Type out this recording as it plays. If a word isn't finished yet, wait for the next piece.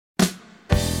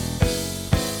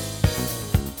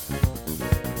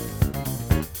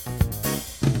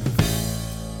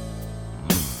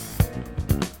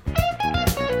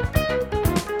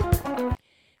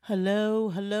Hello,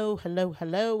 hello, hello,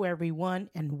 hello, everyone,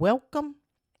 and welcome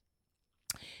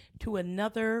to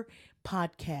another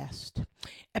podcast,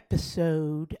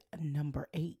 episode number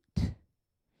 8.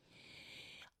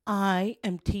 I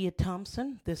am Tia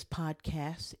Thompson. This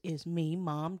podcast is me,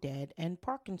 Mom, Dad, and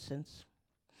Parkinson's.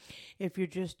 If you're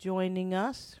just joining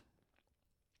us,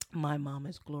 my mom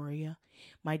is Gloria.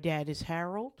 My dad is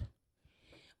Harold.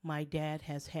 My dad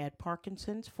has had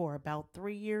Parkinson's for about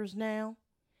 3 years now.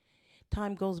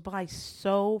 Time goes by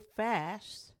so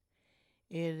fast.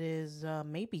 It is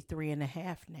maybe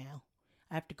 3.5 now.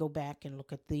 I have to go back and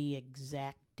look at the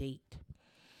exact date.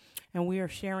 And we are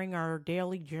sharing our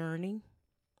daily journey.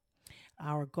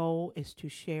 Our goal is to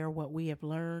share what we have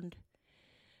learned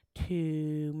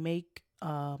to make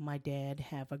my dad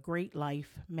have a great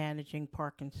life managing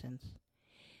Parkinson's.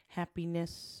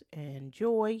 Happiness and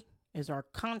joy is our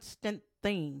constant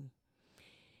theme,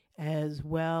 as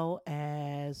well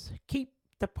as keep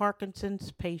the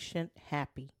Parkinson's patient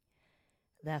happy.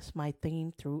 That's my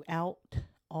theme throughout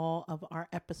all of our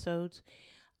episodes.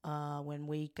 When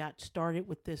we got started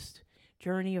with this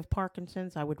journey of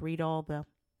Parkinson's, I would read all the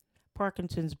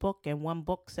Parkinson's book, and one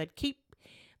book said, keep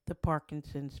the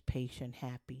Parkinson's patient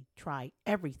happy. Try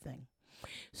everything.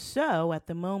 So at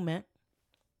the moment,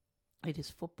 it is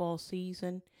football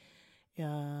season.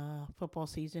 Football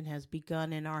season has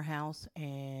begun in our house,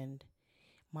 and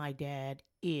my dad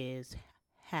is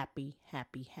happy,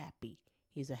 happy, happy.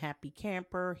 He's a happy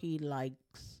camper. He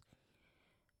likes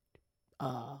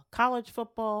college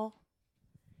football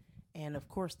and, of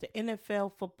course, the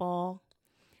NFL football.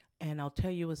 And I'll tell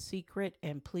you a secret,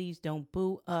 and please don't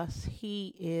boo us.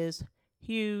 He is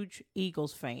huge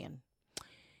Eagles fan.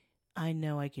 I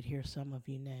know I could hear some of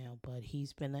you now, but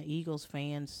he's been an Eagles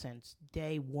fan since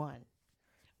day one.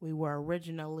 We were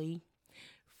originally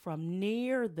from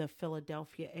near the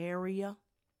Philadelphia area,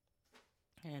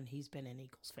 and he's been an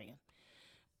Eagles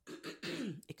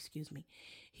fan. Excuse me.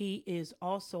 He is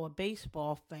also a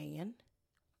baseball fan,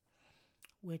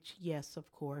 which, yes,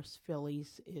 of course,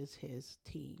 Phillies is his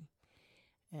team.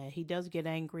 He does get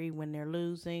angry when they're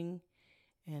losing,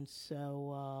 and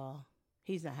so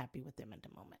he's not happy with them at the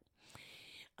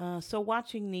moment. So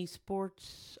watching these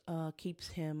sports keeps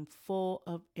him full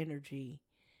of energy.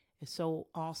 It's so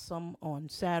awesome on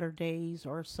Saturdays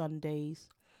or Sundays.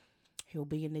 He'll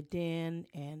be in the den,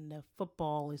 and the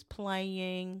football is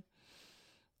playing,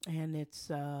 and it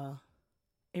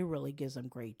really gives him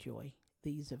great joy,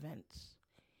 these events.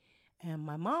 And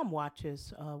my mom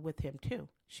watches with him too.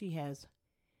 She has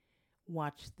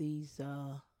watched these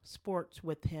sports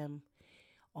with him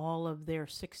all of their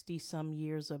 60 some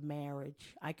years of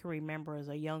marriage. I can remember as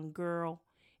a young girl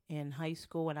in high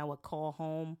school, and I would call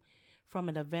home from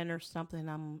an event or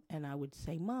something, and I would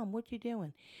say, Mom, what you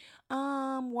doing?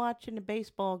 I'm watching the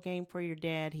baseball game for your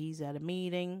dad. He's at a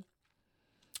meeting,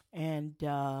 and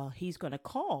he's going to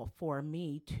call for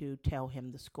me to tell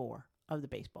him the score of the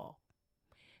baseball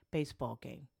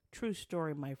game. True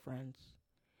story, my friends.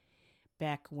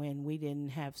 Back when we didn't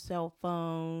have cell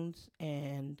phones,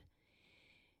 and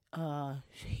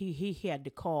he had to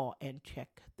call and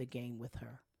check the game with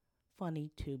her.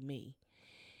 Funny to me.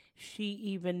 She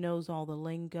even knows all the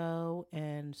lingo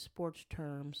and sports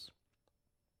terms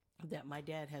that my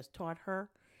dad has taught her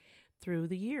through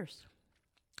the years.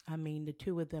 I mean, the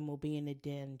two of them will be in the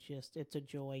den. Just it's a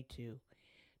joy to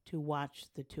watch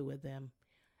the two of them.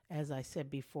 As I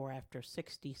said before, after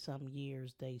 60 some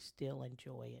years, they still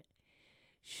enjoy it.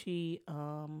 She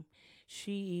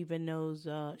she even knows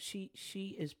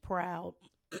she is proud.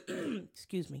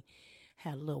 Excuse me,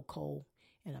 had a little cold,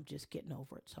 and I'm just getting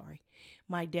over it. Sorry.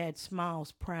 My dad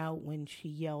smiles proud when she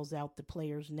yells out the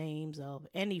players' names of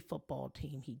any football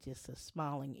team. He just is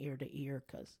smiling ear to ear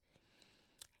because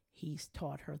he's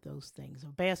taught her those things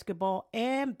of basketball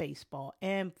and baseball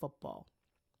and football.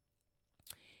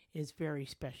 Is very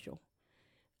special.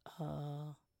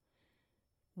 Uh,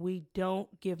 we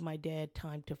don't give my dad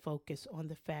time to focus on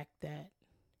the fact that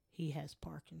he has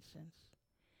Parkinson's.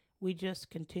 We just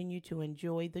continue to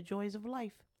enjoy the joys of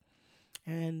life.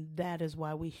 And that is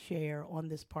why we share on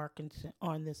this podcast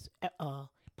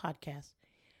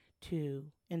to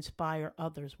inspire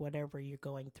others, whatever you're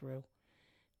going through,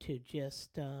 to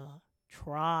just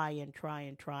try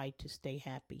to stay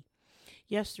happy.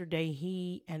 Yesterday,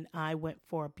 he and I went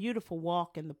for a beautiful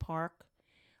walk in the park.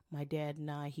 My dad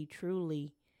and I, he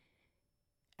truly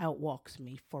outwalks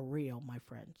me for real, my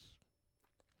friends.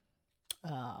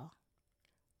 Uh,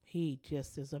 he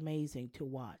just is amazing to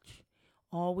watch.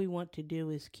 All we want to do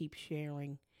is keep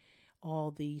sharing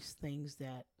all these things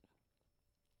that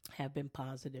have been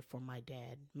positive for my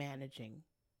dad, managing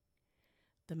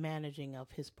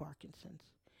of his Parkinson's.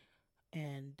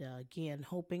 And again,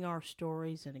 hoping our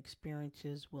stories and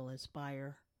experiences will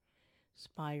inspire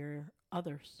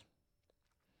others.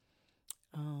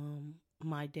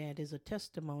 My dad is a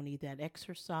testimony that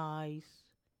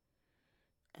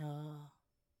uh,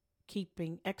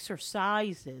 keeping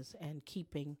exercises and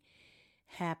keeping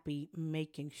happy,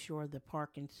 making sure the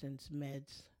Parkinson's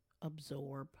meds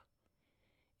absorb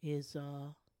is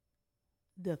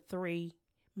the three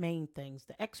main things: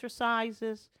 the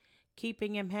exercises,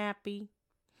 keeping him happy,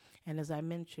 and as I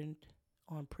mentioned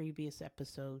on previous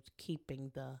episodes,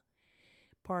 keeping the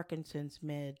Parkinson's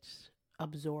meds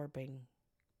absorbing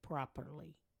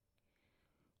properly.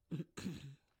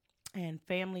 And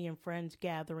family and friends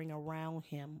gathering around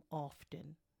him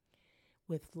often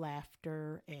with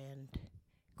laughter and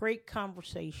great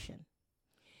conversation.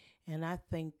 And I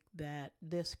think that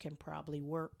this can probably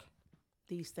work.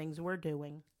 These things we're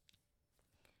doing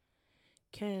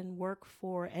can work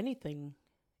for anything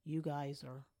you guys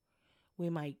or we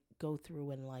might go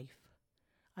through in life.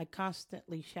 I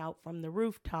constantly shout from the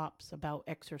rooftops about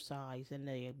exercise and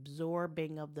the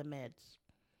absorbing of the meds.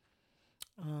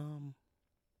 Um,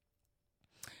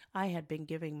 I had been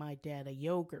giving my dad a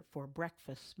yogurt for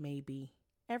breakfast maybe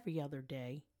every other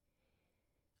day.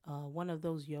 One of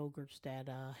those yogurts that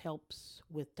helps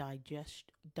with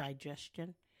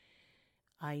digestion.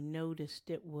 I noticed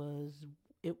it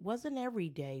wasn't every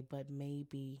day, but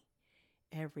maybe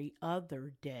every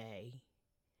other day.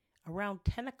 Around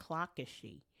 10 o'clock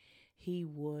he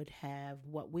would have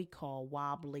what we call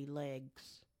wobbly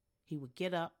legs. He would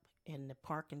get up and the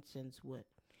Parkinson's would,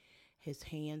 his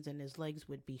hands and his legs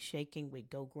would be shaking. We'd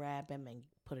go grab him and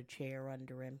put a chair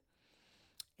under him.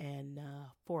 And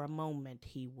for a moment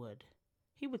he would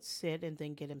sit and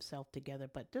then get himself together.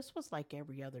 But this was like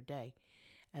every other day.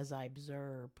 As I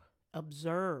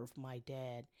observe my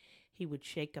dad, he would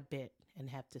shake a bit and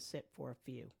have to sit for a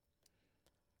few.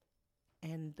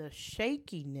 And the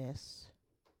shakiness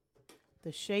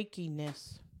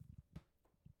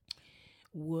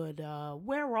would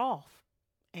wear off,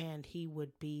 and he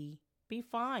would be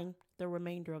fine the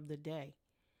remainder of the day.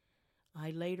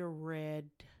 I later read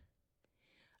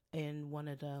in one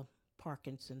of the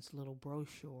Parkinson's little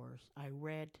brochures, I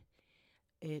read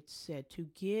it said to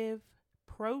give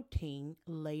protein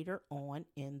later on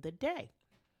in the day.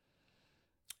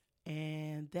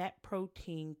 And that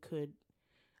protein could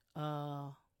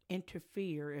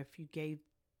interfere if you gave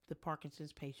the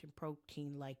Parkinson's patient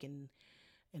protein like in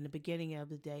the beginning of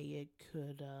the day, it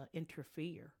could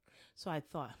interfere. So I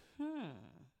thought,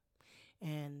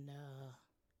 and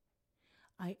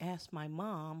I asked my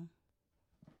mom,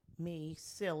 me,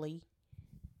 silly,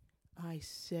 I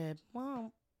said,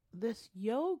 Mom, this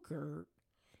yogurt,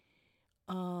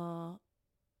 uh,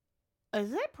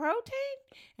 is it protein?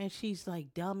 And she's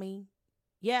like, dummy,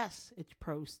 yes, it's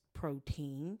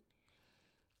protein.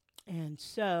 And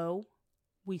so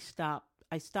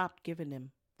I stopped giving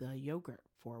him the yogurt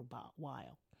for a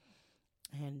while.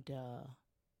 And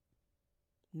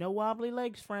no wobbly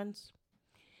legs, friends,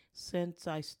 since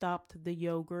I stopped the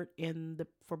yogurt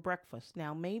for breakfast.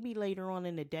 Now, maybe later on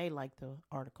in the day, like the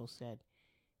article said,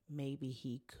 maybe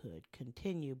he could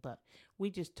continue, but we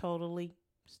just totally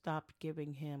stopped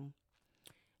giving him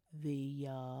the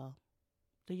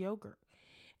yogurt.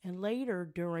 And later,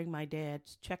 during my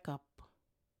dad's checkup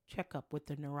with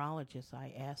the neurologist,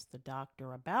 I asked the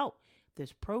doctor about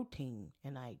this protein,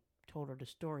 and I told her the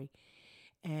story.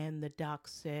 And the doc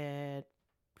said,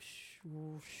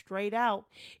 straight out,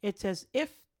 it's as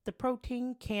if the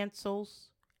protein cancels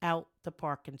out the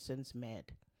Parkinson's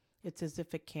med. It's as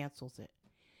if it cancels it.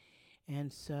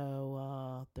 And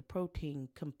so the protein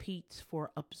competes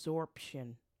for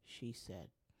absorption, she said.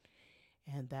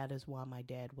 And that is why my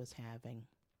dad was having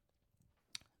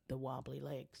the wobbly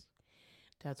legs.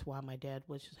 That's why my dad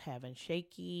was having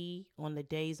shaky on the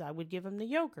days I would give him the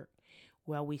yogurt.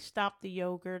 Well, we stopped the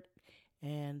yogurt,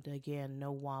 and again,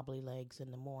 no wobbly legs in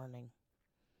the morning.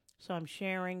 So I'm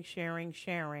sharing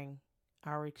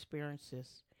our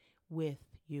experiences with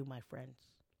you, my friends.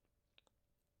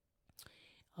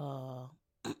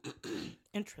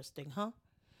 Interesting, huh?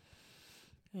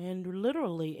 And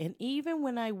literally, and even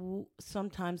when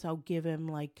sometimes I'll give him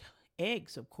like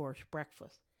eggs, of course,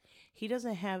 breakfast. He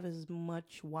doesn't have as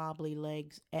much wobbly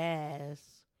legs as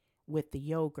with the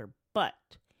yogurt,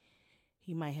 but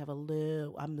he might have a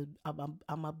little.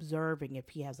 I'm observing if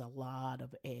he has a lot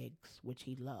of eggs, which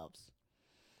he loves.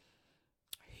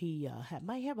 He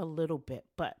might have a little bit,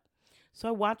 but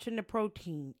so watching the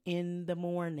protein in the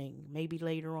morning, maybe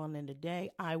later on in the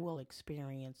day, I will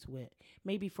experience with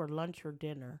maybe for lunch or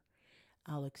dinner.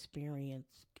 I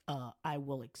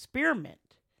will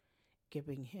experiment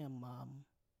giving him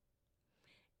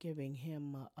giving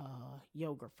him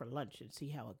yogurt for lunch and see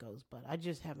how it goes. But I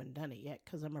just haven't done it yet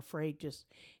because I'm afraid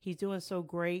he's doing so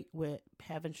great with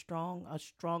having strong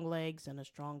legs and a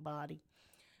strong body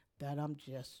that I'm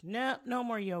just, no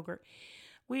more yogurt.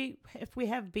 If we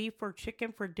have beef or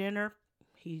chicken for dinner,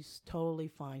 he's totally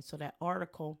fine. So that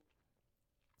article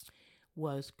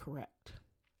was correct.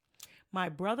 My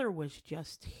brother was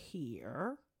just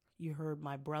here. You heard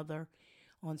my brother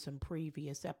on some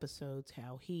previous episodes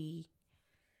how he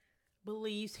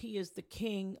believes he is the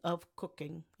king of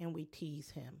cooking, and we tease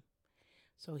him.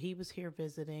 So he was here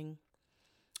visiting,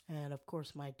 and of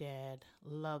course my dad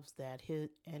loves that.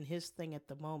 His thing at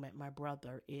the moment, my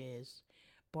brother, is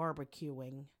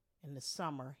barbecuing in the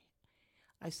summer.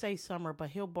 I say summer,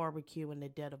 but he'll barbecue in the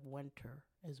dead of winter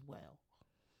as well.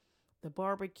 The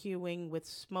barbecuing with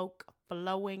smoke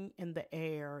flowing in the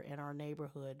air in our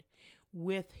neighborhood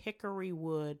with hickory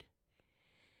wood.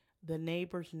 The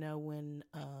neighbors know when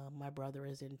my brother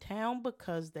is in town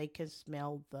because they can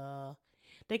smell the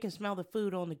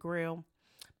food on the grill,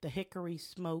 the hickory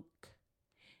smoke,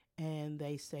 and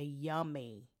they say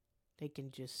yummy. They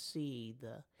can just see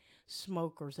the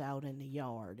smokers out in the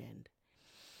yard, and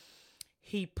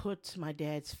he puts my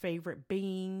dad's favorite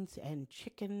beans and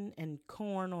chicken and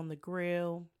corn on the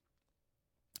grill.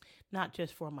 Not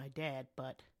just for my dad,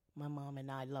 but my mom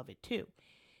and I love it too.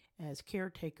 As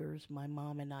caretakers, my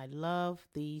mom and I love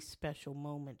these special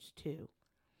moments too.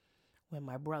 When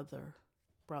my brother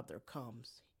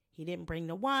comes. He didn't bring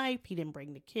the wife, he didn't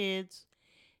bring the kids.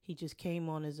 He just came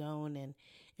on his own, and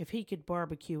if he could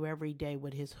barbecue every day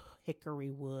with his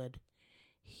hickory wood,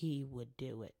 he would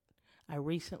do it. I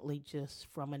recently just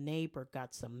from a neighbor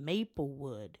got some maple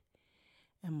wood,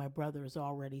 and my brother is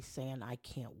already saying, I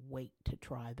can't wait to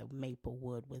try the maple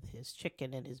wood with his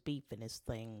chicken and his beef and his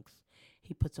things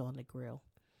he puts on the grill.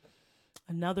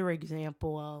 Another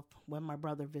example of when my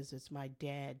brother visits, my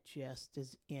dad just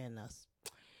is in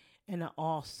an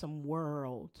awesome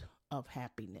world of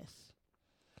happiness.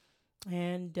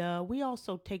 And we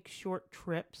also take short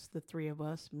trips, the three of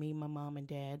us, me, my mom, and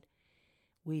dad.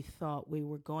 We thought we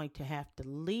were going to have to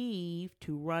leave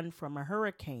to run from a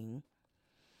hurricane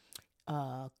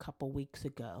a couple weeks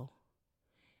ago.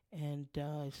 And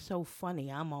it's so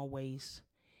funny. I'm always,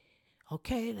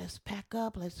 okay, let's pack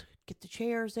up. Let's get the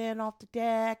chairs in off the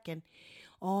deck, and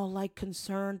all like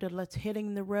concerned that let's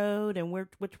hitting the road and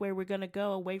which way we're going to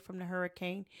go away from the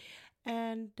hurricane.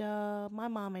 And my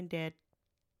mom and dad,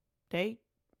 they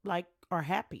like are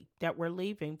happy that we're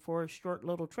leaving for a short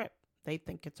little trip. They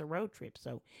think it's a road trip.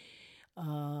 So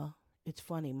it's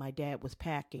funny. My dad was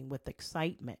packing with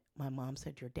excitement. My mom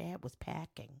said, your dad was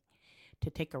packing to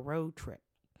take a road trip.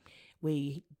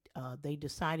 They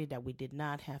decided that we did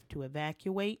not have to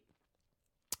evacuate.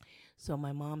 So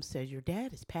my mom says, your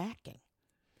dad is packing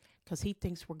because he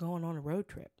thinks we're going on a road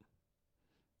trip.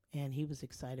 And he was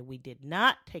excited. We did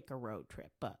not take a road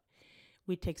trip, but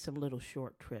we take some little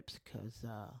short trips because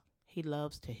he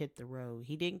loves to hit the road.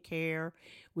 He didn't care.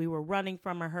 We were running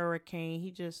from a hurricane.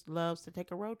 He just loves to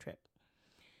take a road trip.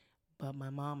 But my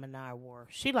mom and I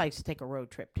she likes to take a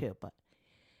road trip too, but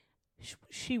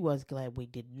she was glad we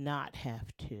did not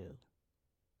have to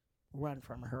run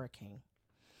from a hurricane,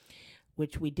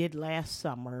 which we did last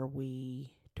summer.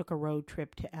 We took a road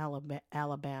trip to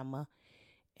Alabama,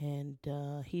 and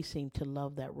he seemed to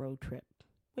love that road trip.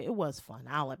 It was fun,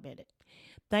 I'll admit it.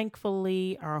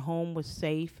 Thankfully, our home was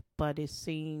safe, but it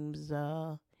seems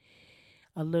a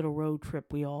little road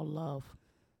trip we all love.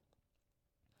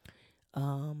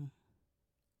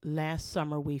 Last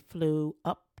summer, we flew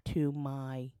up to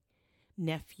my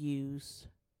nephew's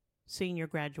senior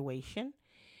graduation.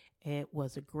 It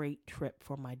was a great trip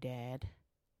for my dad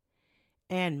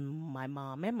and my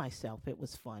mom and myself. It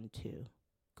was fun to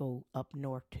go up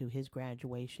north to his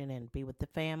graduation and be with the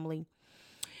family.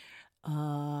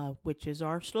 Which is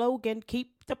our slogan,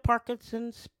 keep the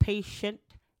Parkinson's patient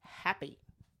happy.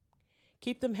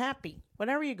 Keep them happy,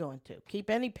 whatever you're going to.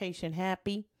 Keep any patient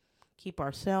happy. Keep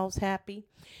ourselves happy.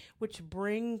 Which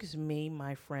brings me,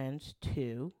 my friends,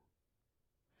 to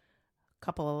a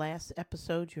couple of last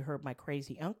episodes. You heard my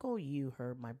crazy uncle. You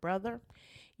heard my brother.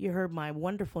 You heard my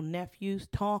wonderful nephews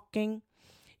talking.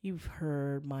 You've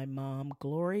heard my mom,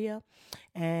 Gloria,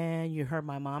 and you heard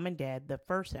my mom and dad, the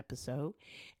first episode.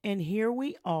 And here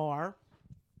we are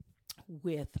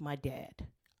with my dad.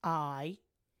 I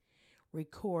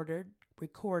recorded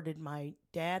my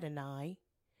dad and I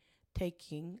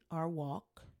taking our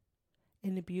walk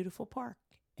in the beautiful park.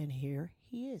 And here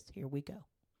he is. Here we go.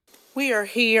 We are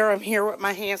here. I'm here with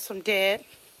my handsome dad.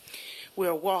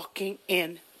 We're walking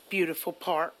in beautiful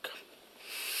park.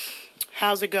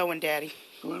 How's it going, Daddy?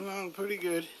 Going along pretty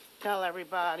good. Tell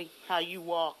everybody how you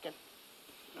walking.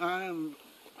 I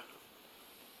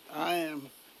am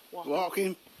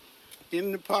walking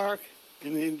in the park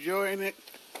and enjoying it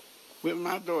with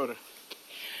my daughter.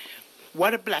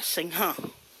 What a blessing, huh?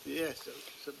 Yes,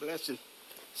 it's a blessing.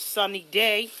 Sunny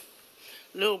day,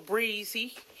 a little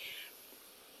breezy,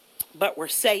 but we're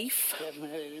safe.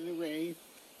 Haven't had any rain.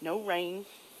 No rain.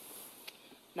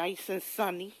 Nice and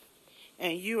sunny.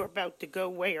 And you're about to go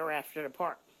where after the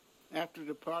park? After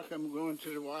the park, I'm going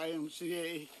to the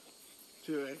YMCA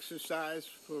to exercise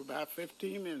for about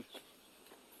 15 minutes.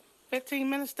 15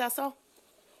 minutes, that's all?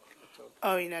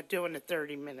 Oh, you're not doing the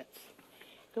 30 minutes.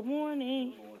 Good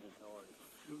morning.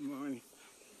 Good morning.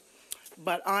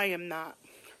 But I am not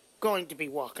going to be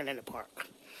walking in the park.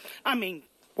 I mean,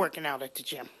 working out at the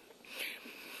gym.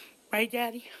 Right,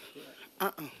 Daddy?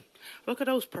 Yeah. Look at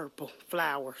those purple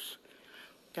flowers.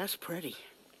 That's pretty.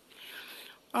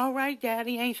 All right,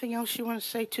 Daddy. Anything else you want to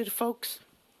say to the folks?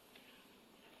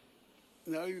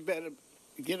 No, you better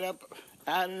get up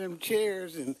out of them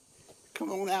chairs and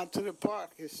come on out to the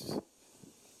park. It's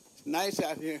nice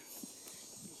out here.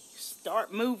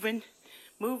 Start moving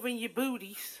your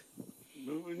booties.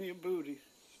 Moving your booty.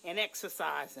 And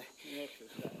exercising.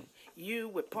 You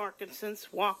with Parkinson's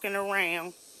walking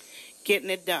around, getting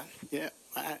it done. Yeah,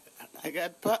 I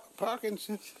got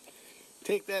Parkinson's.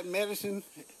 Take that medicine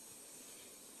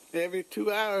every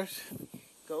 2 hours.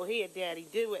 Go ahead, Daddy,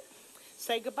 do it.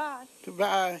 Say goodbye.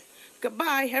 Goodbye.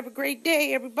 Goodbye. Have a great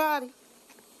day, everybody.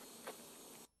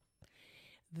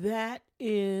 That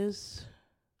is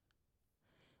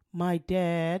my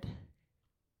dad.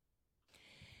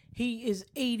 He is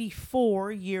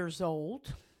 84 years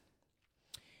old.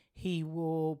 He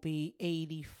will be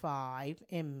 85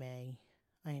 in May.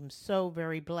 I am so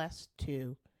very blessed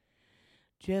to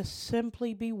just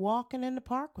simply be walking in the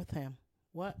park with him.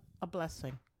 What a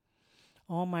blessing.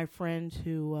 All my friends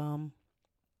who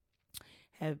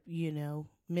have,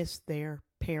 missed their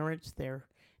parents, their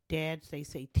dads, they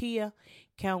say, Tia,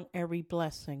 count every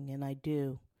blessing, and I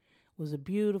do. It was a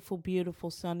beautiful, beautiful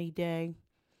sunny day,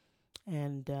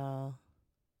 and it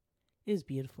is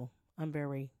beautiful. I'm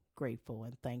very grateful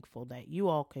and thankful that you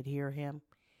all could hear him.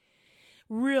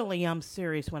 Really, I'm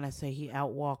serious when I say he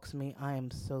outwalks me. I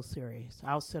am so serious.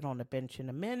 I'll sit on the bench in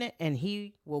a minute, and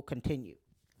he will continue.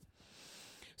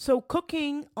 So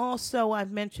cooking also,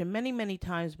 I've mentioned many, many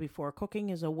times before, cooking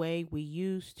is a way we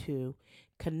use to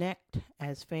connect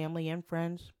as family and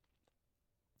friends.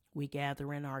 We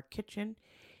gather in our kitchen,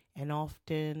 and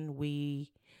often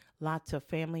lots of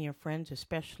family and friends,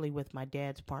 especially with my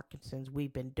dad's Parkinson's,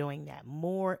 we've been doing that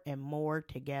more and more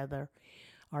together.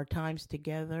 Our times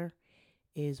together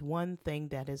is one thing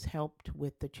that has helped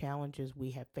with the challenges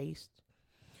we have faced.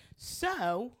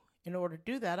 So, in order to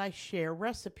do that, I share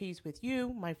recipes with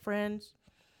you, my friends,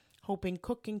 hoping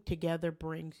cooking together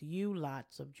brings you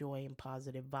lots of joy and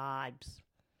positive vibes.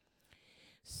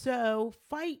 So,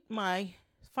 fight my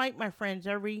friends,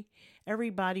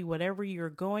 everybody, whatever you're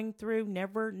going through,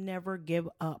 never give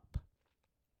up.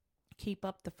 Keep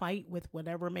up the fight with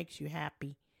whatever makes you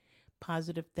happy.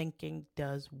 Positive thinking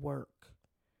does work.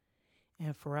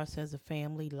 And for us as a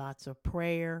family, lots of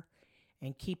prayer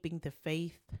and keeping the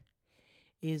faith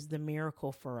is the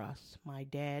miracle for us. My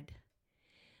dad,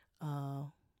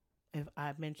 if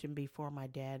I've mentioned before, my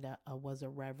dad was a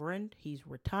reverend. He's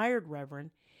retired reverend,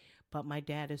 but my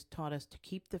dad has taught us to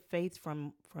keep the faith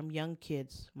from young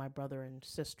kids, my brother and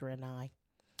sister and I.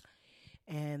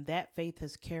 And that faith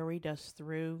has carried us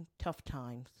through tough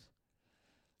times.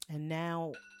 And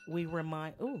now we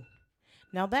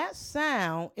now that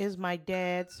sound is my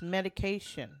dad's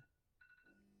medication,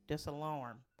 this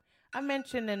alarm. I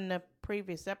mentioned in the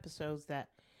previous episodes that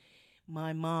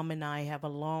my mom and I have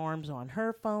alarms on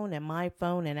her phone and my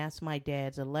phone, and that's my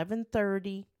dad's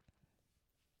 11:30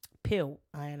 pill.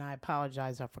 And I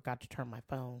apologize, I forgot to turn my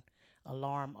phone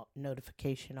alarm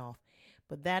notification off.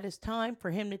 But that is time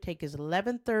for him to take his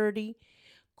 11:30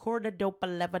 cortidopa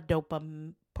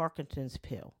levodopa Parkinson's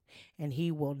pill. And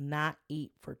he will not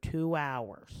eat for 2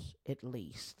 hours at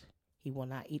least. He will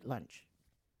not eat lunch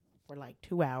for like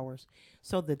 2 hours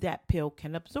so that pill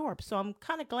can absorb. So I'm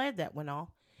kind of glad that went off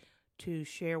to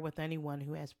share with anyone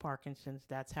who has Parkinson's.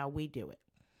 That's how we do it.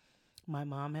 My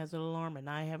mom has an alarm and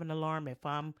I have an alarm. If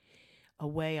I'm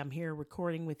away, I'm here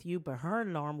recording with you, but her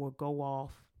alarm will go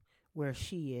off where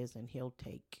she is and he'll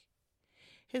take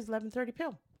his 11:30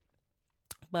 pill.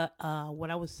 But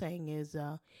what I was saying is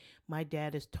my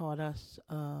dad has taught us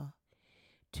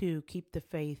to keep the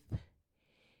faith,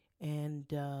 and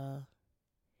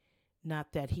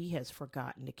not that he has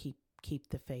forgotten to keep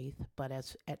the faith, but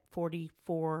at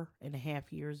 44 and a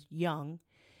half years young,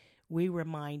 We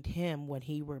remind him when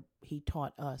he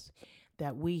taught us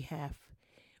that we have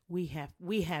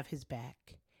his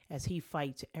back as he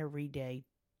fights every day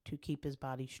to keep his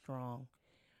body strong.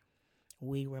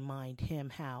 We remind him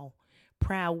how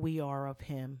proud we are of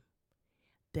him,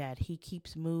 that he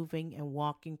keeps moving and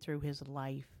walking through his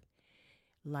life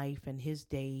and his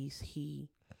days. He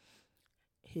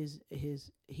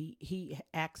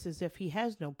acts as if he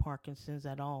has no Parkinson's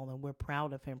at all, and we're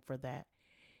proud of him for that.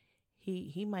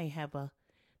 He might have a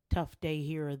tough day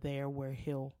here or there where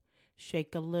he'll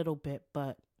shake a little bit,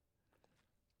 but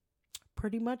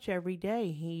pretty much every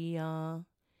day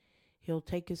he'll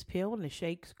take his pill and the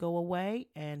shakes go away,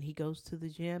 and he goes to the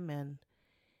gym, and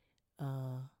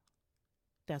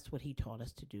that's what he taught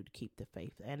us to do to keep the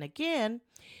faith. And again,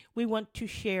 we want to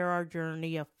share our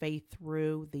journey of faith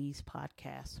through these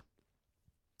podcasts.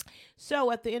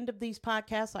 So at the end of these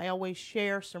podcasts, I always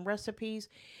share some recipes.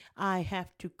 I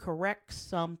have to correct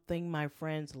something, my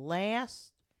friends.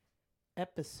 Last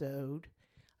episode,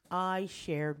 I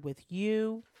shared with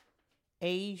you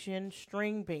Asian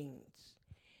string beans.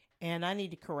 And I need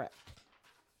to correct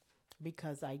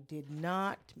because I did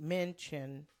not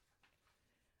mention.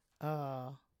 I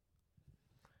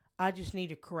just need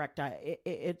to correct.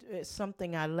 It's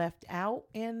something I left out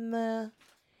in the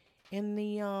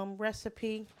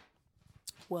recipe.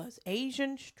 Was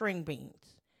Asian string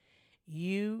beans.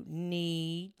 You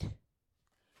need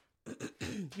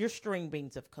your string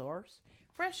beans, of course.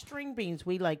 Fresh string beans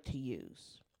we like to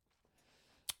use.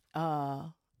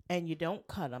 And you don't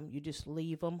cut them. You just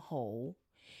leave them whole.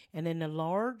 And in a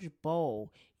large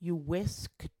bowl, you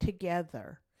whisk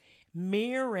together.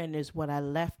 Mirin is what I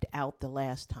left out the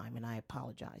last time, and I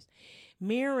apologize.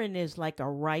 Mirin is like a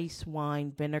rice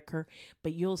wine vinegar,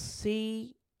 but you'll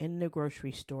see in the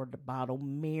grocery store the bottle.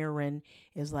 Mirin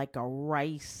is like a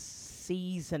rice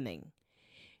seasoning.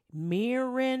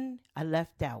 Mirin I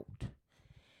left out.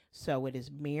 So it is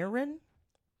mirin,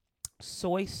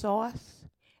 soy sauce,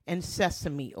 and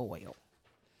sesame oil.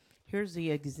 Here's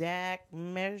the exact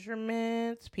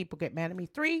measurements. People get mad at me.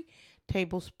 3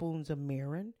 tablespoons of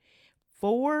mirin,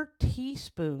 4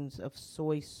 teaspoons of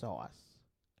soy sauce,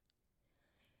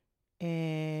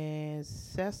 and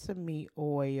sesame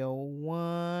oil,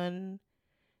 1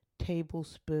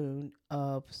 tablespoon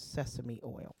of sesame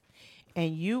oil.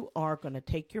 And you are going to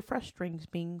take your fresh string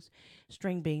beans,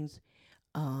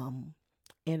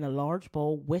 in a large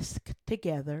bowl, whisk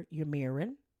together your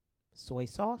mirin, soy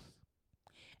sauce,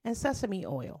 and sesame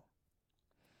oil.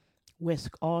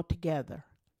 Whisk all together.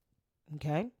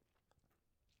 Okay?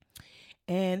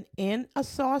 And in a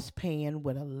saucepan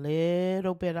with a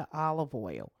little bit of olive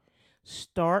oil,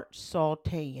 start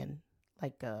sauteing,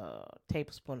 like a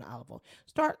tablespoon of olive oil.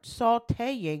 Start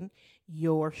sauteing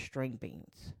your string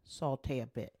beans. Saute a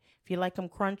bit. If you like them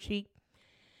crunchy,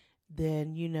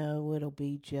 then it'll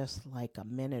be just like a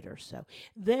minute or so.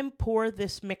 Then pour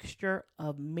this mixture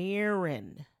of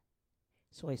mirin,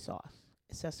 soy sauce,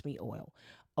 sesame oil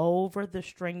over the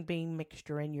string bean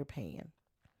mixture in your pan.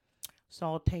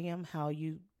 Saute them how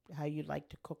you like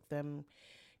to cook them,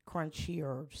 crunchy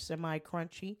or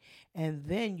semi-crunchy, and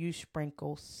then you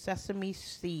sprinkle sesame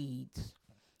seeds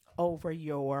over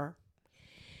your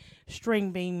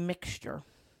string bean mixture.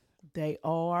 They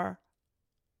are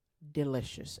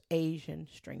delicious Asian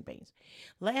string beans.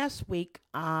 Last week,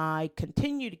 I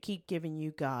continue to keep giving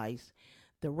you guys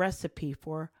the recipe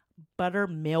for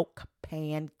buttermilk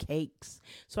pancakes.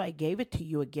 So I gave it to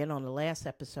you again on the last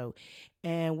episode.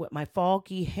 And with my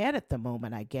foggy head at the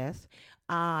moment, I guess,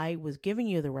 I was giving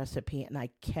you the recipe and I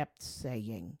kept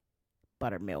saying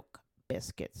buttermilk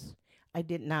biscuits. I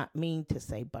did not mean to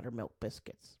say buttermilk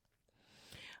biscuits.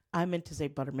 I meant to say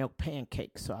buttermilk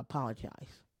pancakes, so I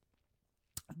apologize.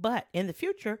 But in the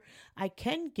future, I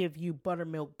can give you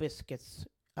buttermilk biscuits.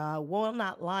 Will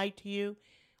not lie to you.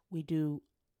 We do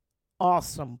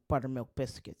awesome buttermilk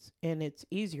biscuits, and it's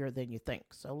easier than you think.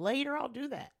 So later I'll do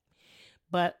that.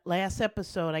 But last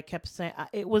episode, I kept saying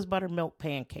it was buttermilk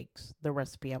pancakes, the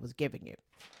recipe I was giving you.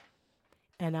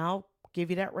 And I'll give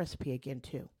you that recipe again,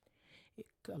 too.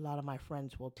 A lot of my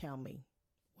friends will tell me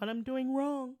what I'm doing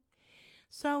wrong.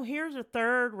 So here's a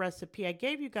third recipe I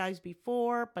gave you guys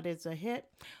before, but it's a hit.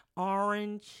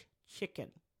 Orange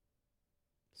chicken.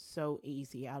 So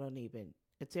easy.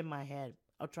 It's in my head.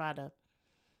 I'll try to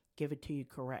give it to you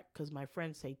correct because my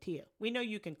friends say, Tia, we know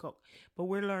you can cook, but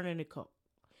we're learning to cook.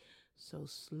 So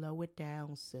slow it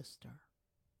down, sister.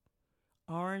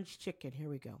 Orange chicken. Here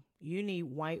we go. You need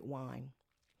white wine.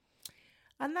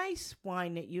 A nice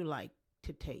wine that you like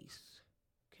to taste.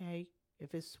 Okay?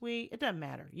 If it's sweet, it doesn't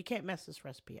matter. You can't mess this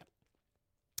recipe up.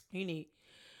 You need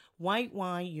White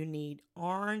wine, you need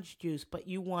orange juice, but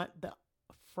you want the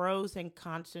frozen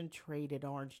concentrated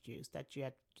orange juice that you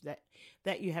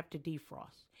have to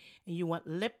defrost. And you want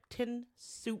Lipton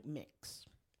soup mix.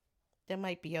 There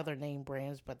might be other name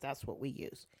brands, but that's what we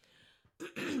use.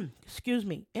 Excuse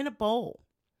me. In a bowl,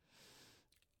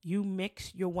 you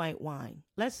mix your white wine.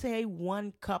 Let's say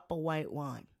 1 cup of white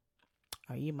wine.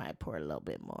 Or you might pour a little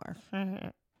bit more.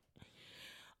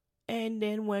 And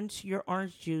then once your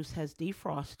orange juice has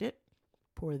defrosted,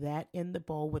 pour that in the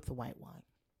bowl with the white wine.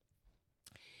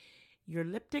 Your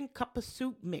Lipton cup of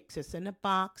soup mix. It's in a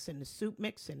box in the soup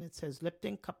mix, and it says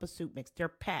Lipton cup of soup mix. They're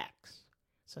packs.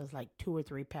 So it's like 2 or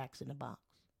 3 packs in a box.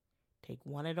 Take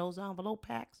one of those envelope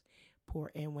packs, pour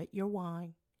in with your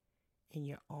wine and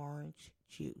your orange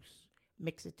juice.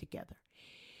 Mix it together.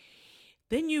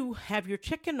 Then you have your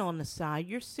chicken on the side.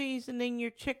 You're seasoning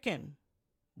your chicken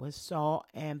with salt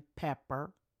and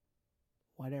pepper,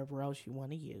 whatever else you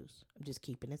want to use. I'm just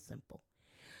keeping it simple.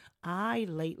 I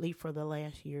lately, for the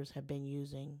last years, have been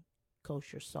using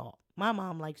kosher salt. My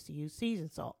mom likes to use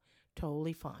seasoned salt.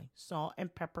 Totally fine. Salt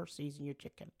and pepper, season your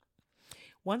chicken.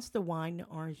 Once the wine, the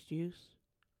orange juice,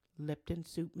 Lipton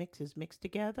soup mix is mixed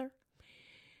together,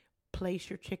 place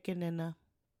your chicken in a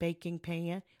baking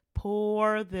pan.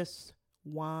 Pour this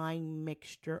wine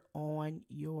mixture on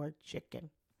your chicken.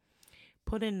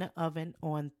 Put in the oven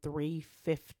on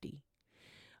 350.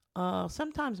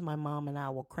 Sometimes my mom and I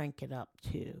will crank it up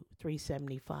to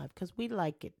 375 because we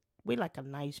like it. We like a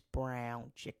nice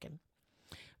brown chicken.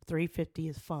 350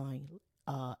 is fine.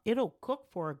 It'll cook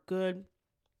for a good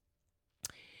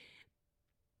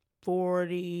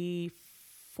 40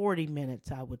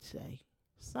 minutes, I would say.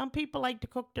 Some people like to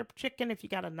cook their chicken if you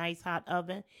got a nice hot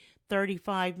oven,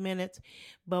 35 minutes.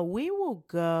 But we will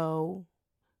go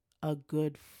a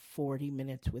good 40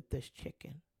 minutes with this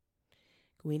chicken.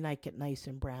 We like it nice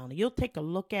and brown. You'll take a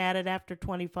look at it after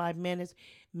 25 minutes.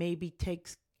 Maybe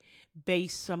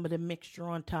base some of the mixture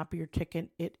on top of your chicken.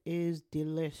 It is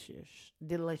delicious.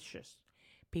 Delicious.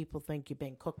 People think you've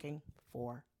been cooking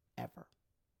forever.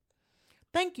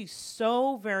 Thank you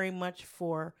so very much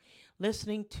for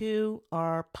listening to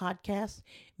our podcast,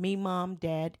 Me, Mom,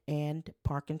 Dad, and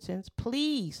Parkinson's.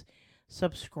 Please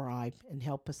subscribe and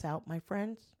help us out, my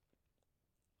friends.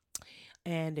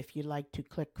 And if you'd like to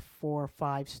click 4 or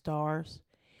 5 stars,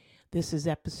 this is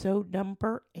episode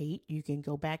number 8. You can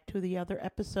go back to the other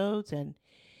episodes and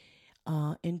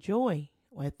enjoy.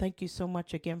 Well, thank you so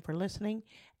much again for listening,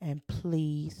 and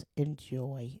please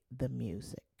enjoy the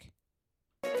music.